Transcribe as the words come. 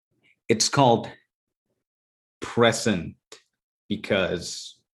It's called present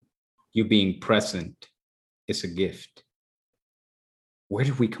because you being present is a gift. Where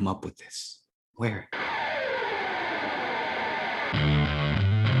did we come up with this? Where?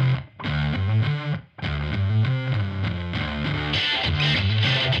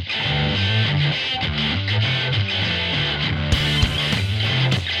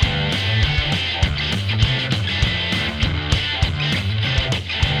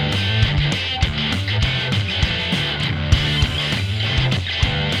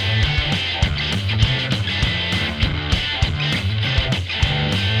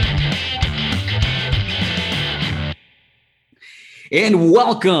 And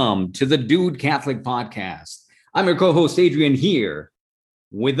welcome to the Dude Catholic Podcast. I'm your co-host Adrian here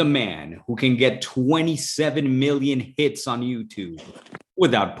with a man who can get 27 million hits on YouTube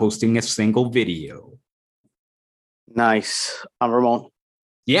without posting a single video. Nice. I'm Ramon.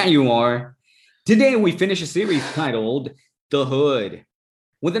 Yeah, you are. Today we finish a series titled The Hood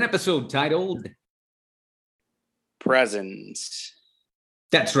with an episode titled Presence.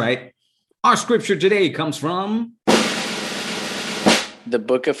 That's right. Our scripture today comes from The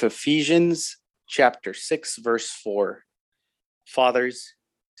book of Ephesians, chapter 6, verse 4. Fathers,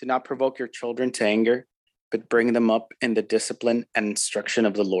 do not provoke your children to anger, but bring them up in the discipline and instruction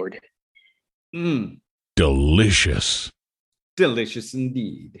of the Lord. Delicious. Delicious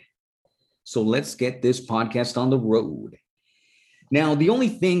indeed. So let's get this podcast on the road. Now, the only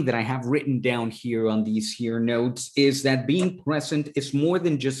thing that I have written down here on these here notes is that being present is more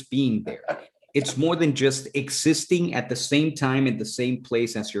than just being there. It's more than just existing at the same time in the same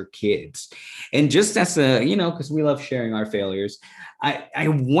place as your kids. And just as a, because we love sharing our failures,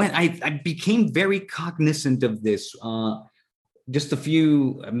 I became very cognizant of this just a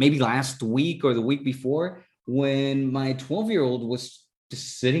few, maybe last week or the week before, when my 12-year-old was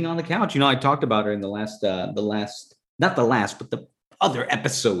just sitting on the couch. I talked about her in not the last, but the other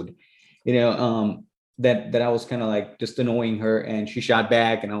episode, that I was kind of like just annoying her, and she shot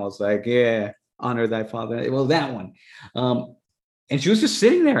back, and I was like, yeah, honor thy father. Well, that one. And she was just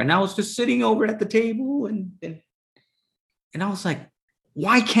sitting there, and I was just sitting over at the table, and I was like,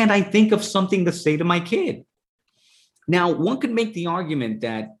 why can't I think of something to say to my kid? Now, one could make the argument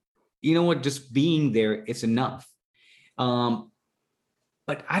that, just being there is enough. But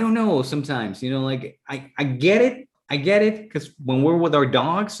I don't know sometimes, I get it. I get it, because when we're with our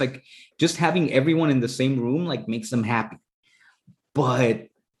dogs, like just having everyone in the same room, like makes them happy. But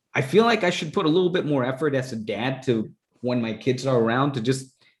I feel like I should put a little bit more effort as a dad to, when my kids are around, to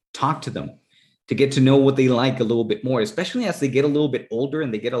just talk to them, to get to know what they like a little bit more, especially as they get a little bit older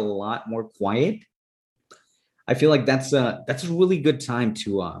and they get a lot more quiet. I feel like that's a really good time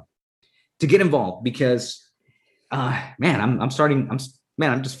to get involved, because I'm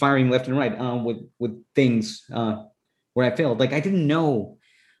just firing left and right with things where I failed. Like I didn't know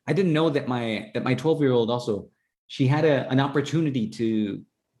that my 12-year-old also, she had an opportunity to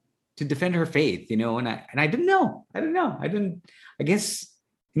defend her faith, and I didn't know. I guess,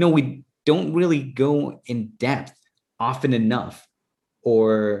 we don't really go in depth often enough,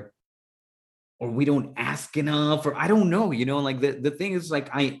 or we don't ask enough, or I don't know, like the thing is, like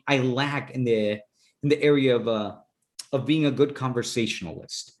I lack in the area of being a good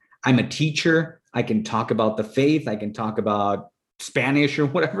conversationalist. I'm a teacher. I can talk about the faith. I can talk about Spanish or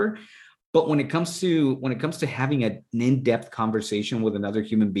whatever. But when it comes to having an in-depth conversation with another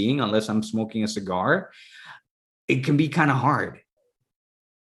human being, unless I'm smoking a cigar, it can be kind of hard.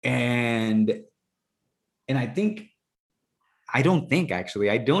 And I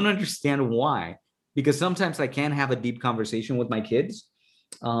don't understand why, because sometimes I can have a deep conversation with my kids,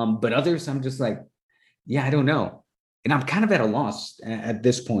 but others I'm just like, yeah, I don't know. And I'm kind of at a loss at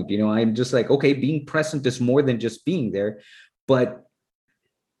this point. I'm just like, okay, being present is more than just being there, but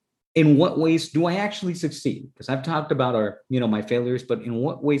in what ways do I actually succeed? Because I've talked about my failures, but in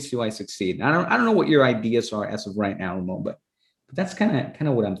what ways do I succeed? I don't know what your ideas are as of right now, Ramon, but that's kind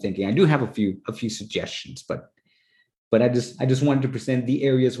of what I'm thinking. I do have a few suggestions, but I just wanted to present the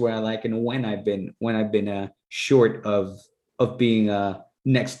areas where I like, and when I've been short of being a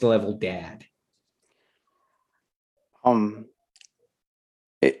next level dad.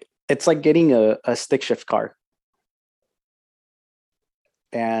 It's like getting a stick shift car.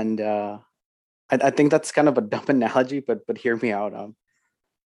 And I think that's kind of a dumb analogy, but hear me out.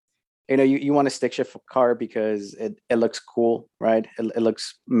 You want a stick shift car because it looks cool, right? It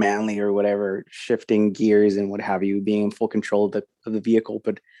looks manly or whatever, shifting gears and what have you, being in full control of the vehicle.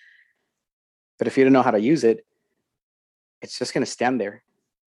 But if you don't know how to use it, it's just going to stand there,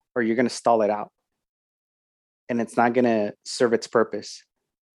 or you're going to stall it out, and it's not going to serve its purpose.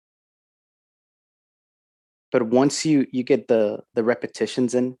 But once you get the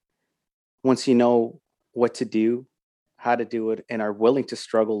repetitions in, once you know what to do, how to do it, and are willing to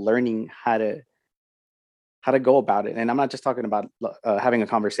struggle learning how to go about it. And I'm not just talking about having a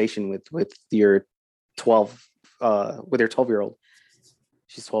conversation with your 12 with your 12-year-old.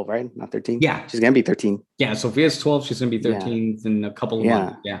 She's 12, right? Not 13. Yeah. She's gonna be 13. Yeah. Sophia's 12. She's gonna be 13 in a couple of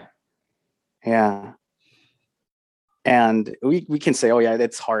months. Yeah. Yeah. And we can say, oh yeah,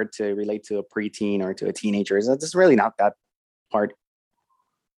 it's hard to relate to a preteen or to a teenager. It's really not that hard,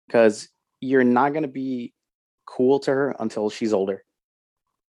 because you're not gonna be cool to her until she's older.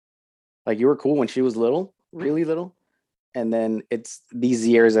 Like, you were cool when she was little, really little, and then it's these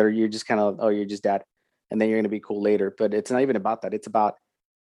years that you're just kind of, oh, you're just dad, and then you're gonna be cool later. But it's not even about that. It's about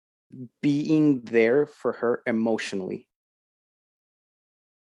being there for her emotionally,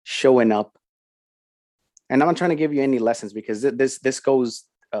 showing up. And I'm not trying to give you any lessons, because this goes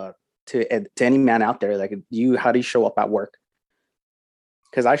to any man out there. Like, how do you show up at work?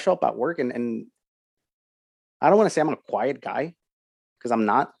 Because I show up at work, and I don't want to say I'm a quiet guy, because I'm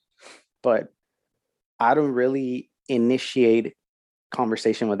not, but I don't really initiate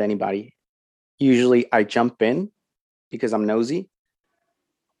conversation with anybody. Usually I jump in because I'm nosy,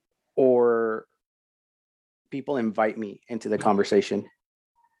 or people invite me into the conversation.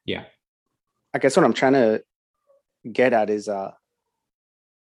 Yeah. I guess what I'm trying to get at is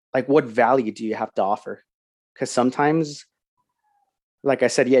like, what value do you have to offer? Because sometimes, like I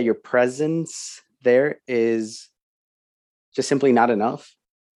said, yeah, your presence there is just simply not enough.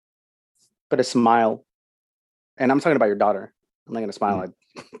 But a smile, and I'm talking about your daughter. I'm not gonna smile at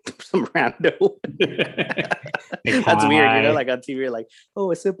some rando. That's weird, you know, like on TV, you're like,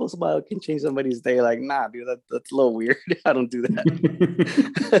 oh, a simple smile can change somebody's day. Like, nah, dude, that's a little weird. I don't do that.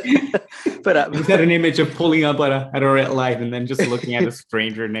 But is that an image of pulling up at a red light and then just looking at a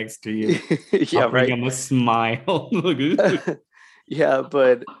stranger next to you? Yeah, right. Him a smile. Yeah,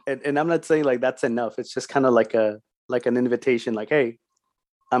 but and I'm not saying like that's enough. It's just kind of like an invitation, like, hey,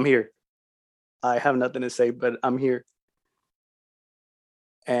 I'm here. I have nothing to say, but I'm here.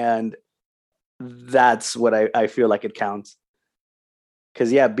 And that's what I feel like it counts.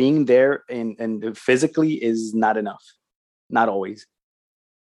 Because, yeah, being there and physically is not enough. Not always.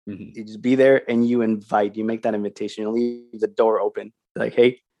 Mm-hmm. You just be there and you make that invitation. You leave the door open. Like, hey,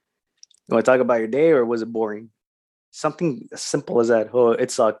 you want to talk about your day, or was it boring? Something as simple as that. Oh,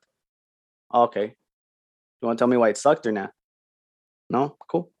 it sucked. Okay. You want to tell me why it sucked or not? No?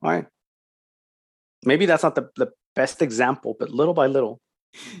 Cool. All right. Maybe that's not the best example, but little by little,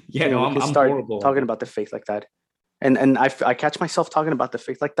 yeah, no, we can start horrible. Talking about the faith like that. And I catch myself talking about the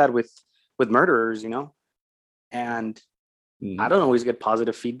faith like that with murderers, and I don't always get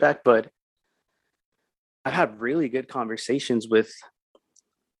positive feedback, but I've had really good conversations with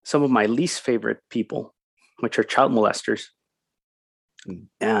some of my least favorite people, which are child molesters.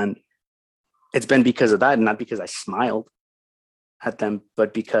 And it's been because of that, and not because I smiled at them,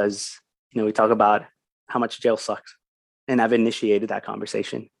 but because we talk about how much jail sucks, and I've initiated that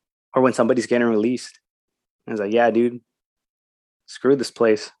conversation. Or when somebody's getting released, I was like, yeah, dude, screw this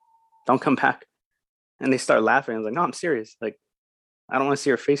place. Don't come back. And they start laughing. I was like, no, I'm serious. Like, I don't want to see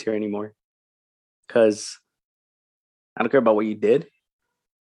your face here anymore, because I don't care about what you did.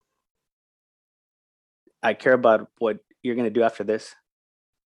 I care about what you're going to do after this.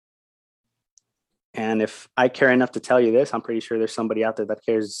 And if I care enough to tell you this, I'm pretty sure there's somebody out there that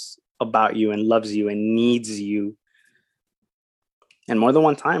cares about you and loves you and needs you. And more than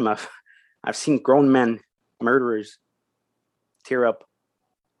one time, I've seen grown men, murderers, tear up.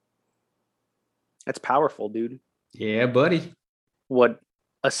 That's powerful, dude. Yeah, buddy. What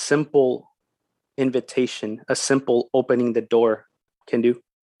a simple invitation, a simple opening the door can do,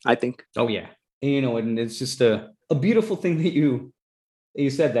 I think. Oh yeah. And it's just a beautiful thing that you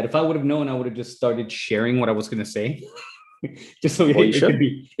said. That if I would have known, I would have just started sharing what I was going to say. Just so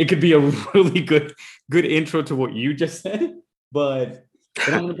it could be a really good intro to what you just said. But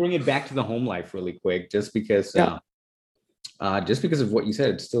I'm going to bring it back to the home life really quick, just because of what you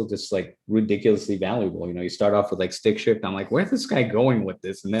said. It's still just like ridiculously valuable. You start off with like stick shift. I'm like, where's this guy going with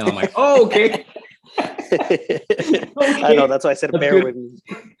this? And then I'm like, oh, okay. Okay. I know, that's why I said bear with me.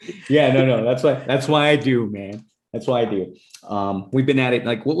 Yeah, no, that's why I do, man. That's why I do. We've been at it,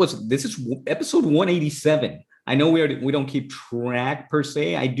 like, this is episode 187. I know we don't keep track per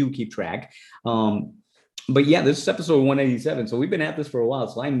se. I do keep track. But yeah, this is episode 187. So we've been at this for a while.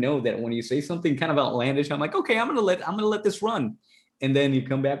 So I know that when you say something kind of outlandish, I'm like, okay, I'm gonna let this run. And then you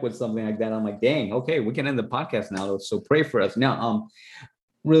come back with something like that. I'm like, dang, okay, we can end the podcast now. So pray for us. Now,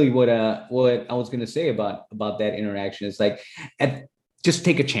 really what I was gonna say about that interaction is like, just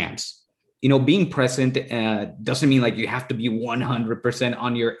take a chance. being present doesn't mean like you have to be 100%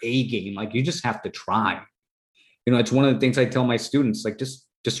 on your A game. Like you just have to try. It's one of the things I tell my students, like just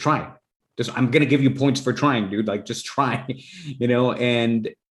try. Just I'm gonna give you points for trying, dude. Like just try, and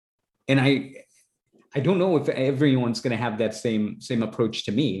I don't know if everyone's going to have that same approach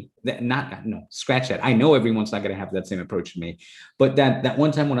to me. That not no scratch that. I know everyone's not going to have that same approach to me. But that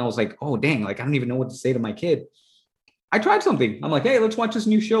one time when I was like, oh dang, like I don't even know what to say to my kid. I tried something. I'm like, hey, let's watch this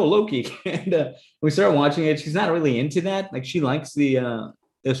new show, Loki, and we started watching it. She's not really into that. Like she likes the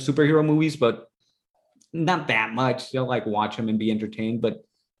superhero movies, but not that much. She'll like watch them and be entertained, but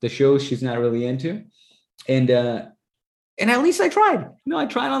the shows she's not really into. And at least I tried. I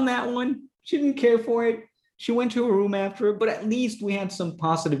tried on that one. She didn't care for it. She went to her room after it, but at least we had some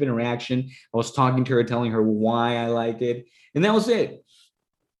positive interaction. I was talking to her, telling her why I like it, and that was it.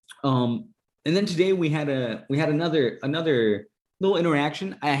 And then today we had another little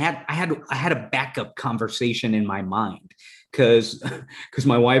interaction. I had a backup conversation in my mind because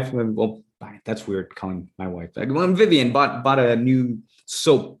my wife, well, that's weird calling my wife. Well, Vivian bought a new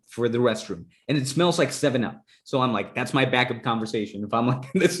soap for the restroom, and it smells like 7-Up. So I'm like, that's my backup conversation if I'm like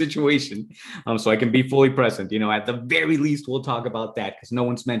in this situation, so I can be fully present. At the very least, we'll talk about that because no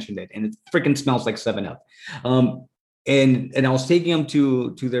one's mentioned it, and it freaking smells like 7-Up. And I was taking them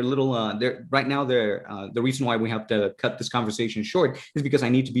to their little right now. The reason why we have to cut this conversation short is because I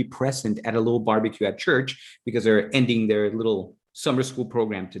need to be present at a little barbecue at church because they're ending their little summer school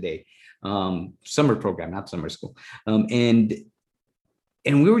program today. Summer program, not summer school. And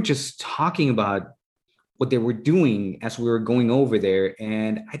we were just talking about what they were doing as we were going over there.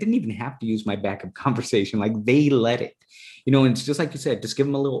 And I didn't even have to use my backup conversation. Like they let it, and it's just like you said, just give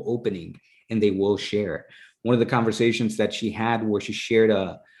them a little opening and they will share. One of the conversations that she had where she shared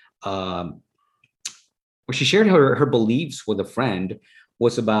her beliefs with a friend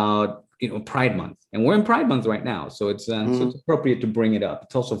was about, Pride Month. And we're in Pride Month right now. So it's appropriate to bring it up.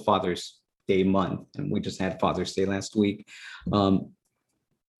 It's also Father's Day month. And we just had Father's Day last week.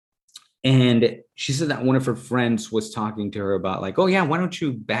 And she said that one of her friends was talking to her about like, oh yeah, why don't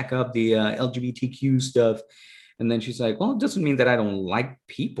you back up the LGBTQ stuff? And then she's like, well, it doesn't mean that I don't like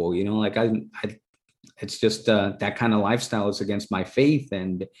people, like I it's just that kind of lifestyle is against my faith,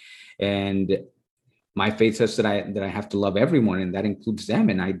 and my faith says that I have to love everyone, and that includes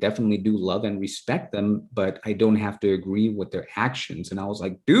them. And I definitely do love and respect them, but I don't have to agree with their actions. And I was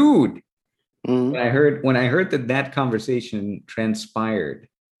like, dude, when I heard that conversation transpired,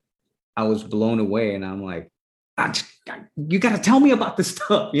 I was blown away, and I'm like, you got to tell me about this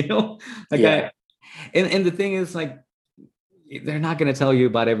stuff, like yeah. And the thing is, like, they're not going to tell you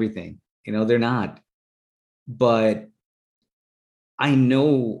about everything, they're not. But I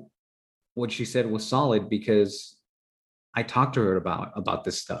know what she said was solid because I talked to her about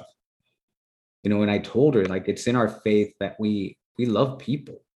this stuff, and I told her like it's in our faith that we love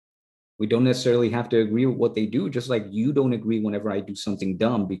people. We don't necessarily have to agree with what they do, just like you don't agree whenever I do something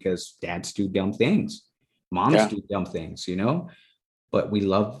dumb because dads do dumb things, moms do dumb things, but we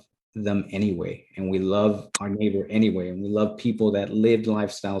love them anyway. And we love our neighbor anyway. And we love people that live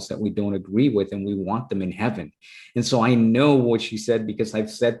lifestyles that we don't agree with, and we want them in heaven. And so I know what she said because I've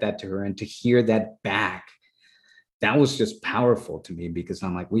said that to her, and to hear that back, that was just powerful to me because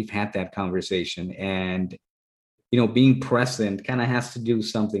I'm like, we've had that conversation, and being present kind of has to do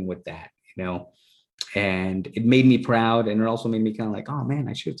something with that, and it made me proud. And it also made me kind of like, oh man,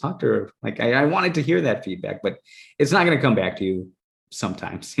 I should have talked to her. Like I wanted to hear that feedback, but it's not going to come back to you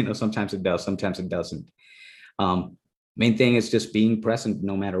sometimes, sometimes it does, sometimes it doesn't. Main thing is just being present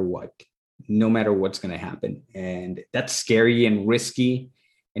no matter what's going to happen. And that's scary and risky.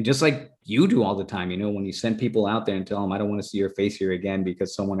 And just like you do all the time, when you send people out there and tell them, I don't want to see your face here again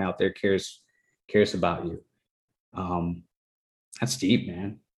because someone out there cares about you. That's deep,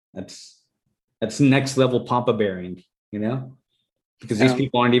 man. That's next level papa bearing, because these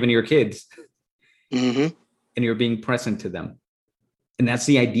people aren't even your kids, and you're being present to them. And that's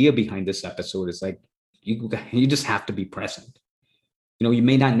the idea behind this episode. Is like you just have to be present. You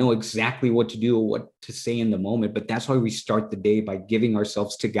may not know exactly what to do or what to say in the moment, but that's why we start the day by giving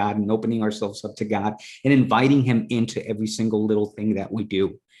ourselves to God and opening ourselves up to God and inviting him into every single little thing that we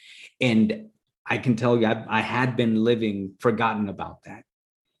do. And I can tell you, I had been forgotten about that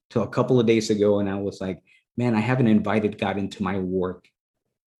till a couple of days ago. And I was like, man, I haven't invited God into my work.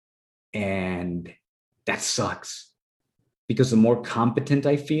 And that sucks because the more competent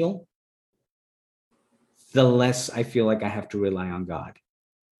I feel, the less I feel like I have to rely on God.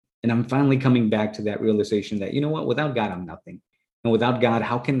 And I'm finally coming back to that realization that, without God, I'm nothing. And without God,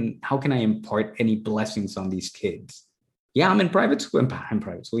 how can I impart any blessings on these kids? Yeah, I'm in private school. I'm in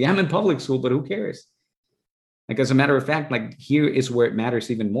private school. Yeah, I'm in public school, but who cares? Like, as a matter of fact, like, here is where it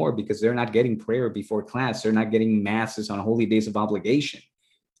matters even more, because they're not getting prayer before class. They're not getting masses on holy days of obligation.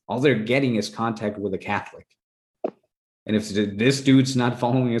 All they're getting is contact with a Catholic. And if this dude's not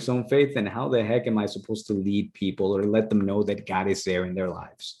following his own faith, then how the heck am I supposed to lead people or let them know that God is there in their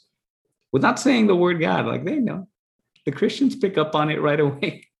lives? Without saying the word God, like, they know. The Christians pick up on it right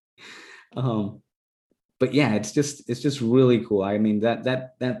away. um, but yeah, it's just really cool. I mean,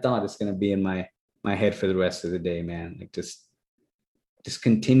 that thought is going to be in my head for the rest of the day, man. Like, just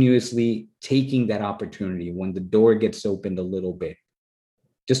continuously taking that opportunity when the door gets opened a little bit.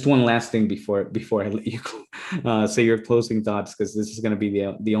 Just one last thing before I let you say your closing thoughts, because this is going to be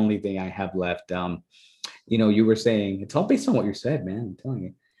the only thing I have left. You were saying, it's all based on what you said, man. I'm telling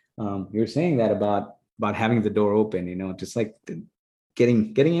you. You were saying that about having the door open. Just like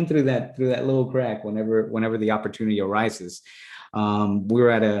getting in through that little crack whenever the opportunity arises. We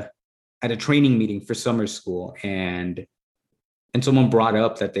were at a training meeting for summer school, and someone brought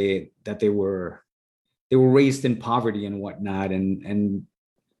up that they were raised in poverty and whatnot, and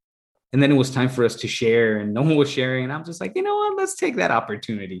then it was time for us to share, and no one was sharing. And I'm just like, you know what? Let's take that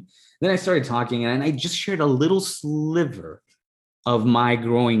opportunity. Then I started talking, and I just shared a little sliver of my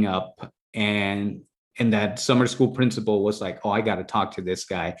growing up. And that summer school principal was like, oh, I got to talk to this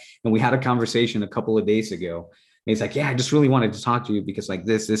guy. And we had a conversation a couple of days ago. And he's like, yeah, I just really wanted to talk to you because like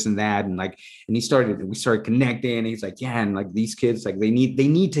this and that. And like, and we started connecting. And he's like, yeah. And like, these kids, like, they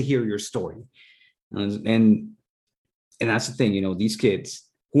need to hear your story. And that's the thing, these kids,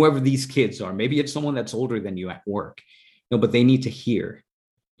 whoever these kids are, maybe it's someone that's older than you at work, but they need to hear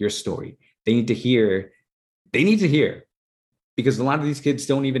your story. They need to hear because a lot of these kids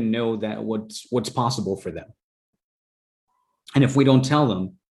don't even know that what's possible for them. And if we don't tell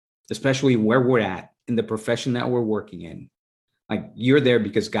them, especially where we're at in the profession that we're working in, like, you're there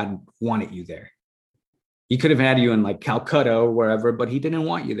because God wanted you there. He could have had you in like Calcutta or wherever, but he didn't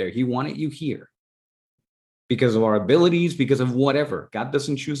want you there. He wanted you here because of our abilities, because of whatever. God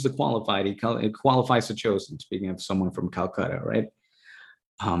doesn't choose the qualified. He qualifies the chosen, speaking of someone from Calcutta, right?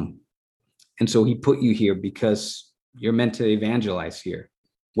 And so he put you here because you're meant to evangelize here.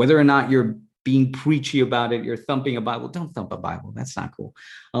 Whether or not you're being preachy about it, you're thumping a Bible, don't thump a Bible. That's not cool.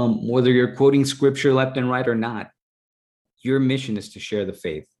 Whether you're quoting scripture left and right or not, your mission is to share the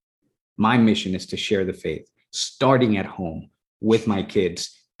faith. My mission is to share the faith, starting at home with my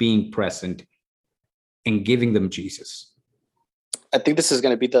kids, being present and giving them Jesus. I think this is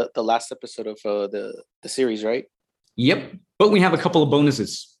going to be the last episode of the series, right? Yep. But we have a couple of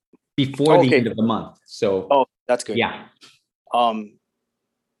bonuses before the end of the month. So, that's good. Yeah.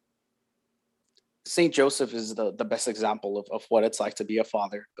 Saint Joseph is the best example of what it's like to be a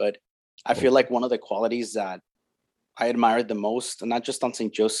father. But I feel like one of the qualities that I admired the most, and not just on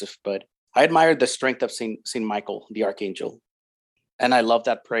Saint Joseph, but I admired the strength of Saint Michael, the archangel. And I love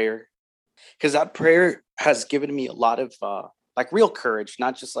that prayer because that prayer has given me a lot of like real courage,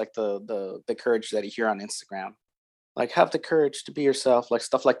 not just like the courage that you hear on Instagram. Like, have the courage to be yourself, like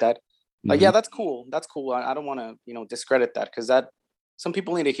stuff like that. Like, yeah, that's cool. That's cool. I don't want to, discredit that, because that some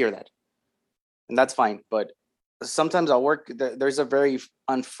people need to hear that, and that's fine. But sometimes at work, there's a very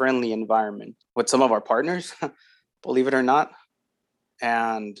unfriendly environment with some of our partners, believe it or not,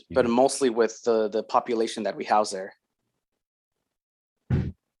 but mostly with the population that we house there.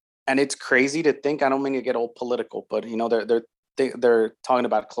 And it's crazy to think. I don't mean to get all political, but they're talking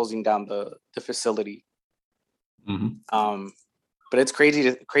about closing down the facility. But it's crazy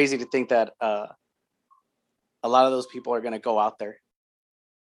to think that a lot of those people are going to go out there.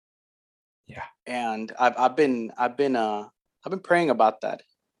 Yeah. And I've been praying about that,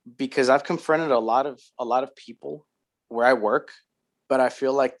 because I've confronted a lot of people where I work, but I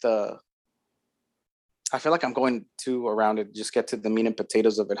feel like I'm going too around it, just get to the meat and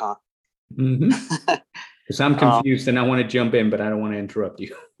potatoes of it, huh? Because I'm confused and I want to jump in, but I don't want to interrupt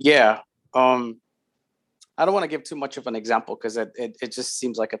you. Yeah. I don't want to give too much of an example, because it just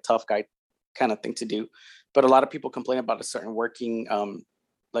seems like a tough guy kind of thing to do. But a lot of people complain about a certain working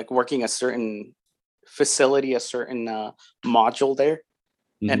a certain facility, a certain module there.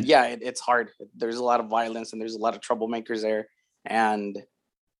 And yeah, it's hard. There's a lot of violence and there's a lot of troublemakers there. And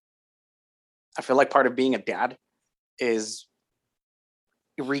I feel like part of being a dad is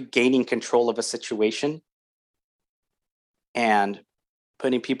regaining control of a situation and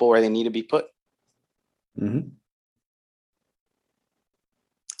putting people where they need to be put.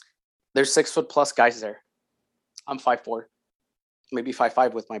 There's 6 foot plus guys there. I'm 5'4", maybe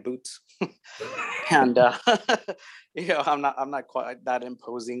 5'5" with my boots. And I'm not quite that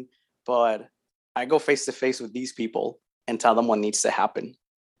imposing, but I go face to face with these people and tell them what needs to happen.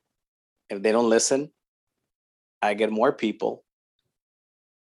 If they don't listen, I get more people,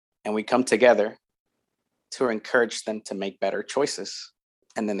 and we come together to encourage them to make better choices.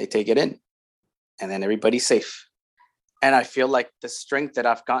 And then they take it in, and then everybody's safe. And I feel like the strength that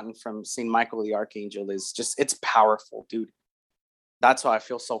I've gotten from St. Michael the Archangel is just, it's powerful, dude. That's why I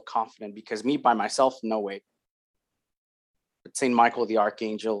feel so confident, because me by myself, no way. But St. Michael the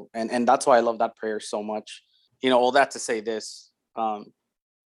Archangel, and that's why I love that prayer so much. All that to say this, I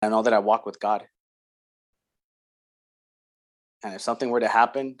know that I walk with God. And if something were to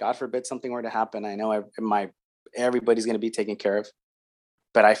happen, God forbid something were to happen, I know everybody's going to be taken care of.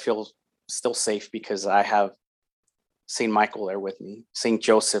 But I feel still safe because I have St. Michael there with me, St.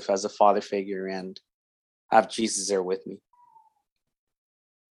 Joseph as a father figure, and I have Jesus there with me.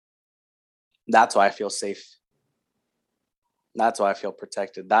 That's why I feel safe. That's why I feel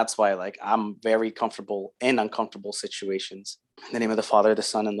protected. That's why I'm very comfortable in uncomfortable situations. In the name of the Father, the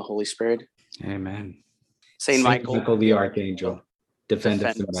Son, and the Holy Spirit. Amen. Saint Michael the Archangel, defend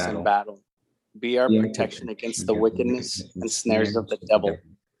us in battle. Be our protection against the wickedness and snares of the devil.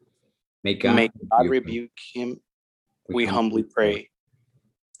 May God rebuke him, we humbly pray.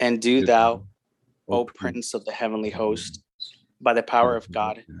 And do thou, O Prince of the heavenly host, by the power of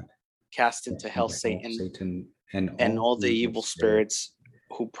God, cast into hell Satan and all the evil spirits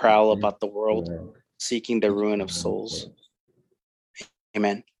who prowl about the world, seeking the ruin of souls.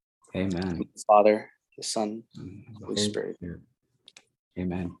 Amen. Amen. Father, the Son, the Holy Spirit.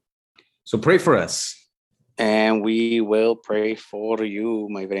 Amen. So pray for us. And we will pray for you,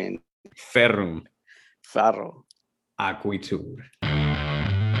 my friend. Ferrum. Ferro. Aquitur.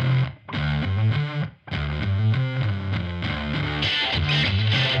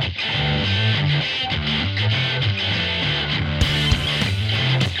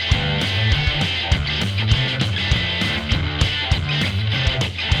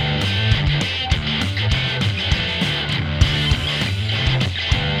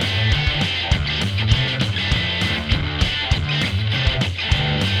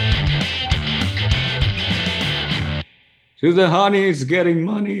 To the honeys getting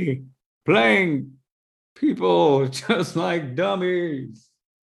money, playing people just like dummies.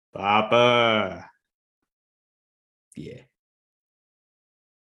 Papa. Yeah.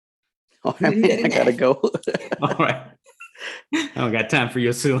 All right, I gotta go. All right. I don't got time for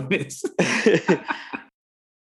your silliness.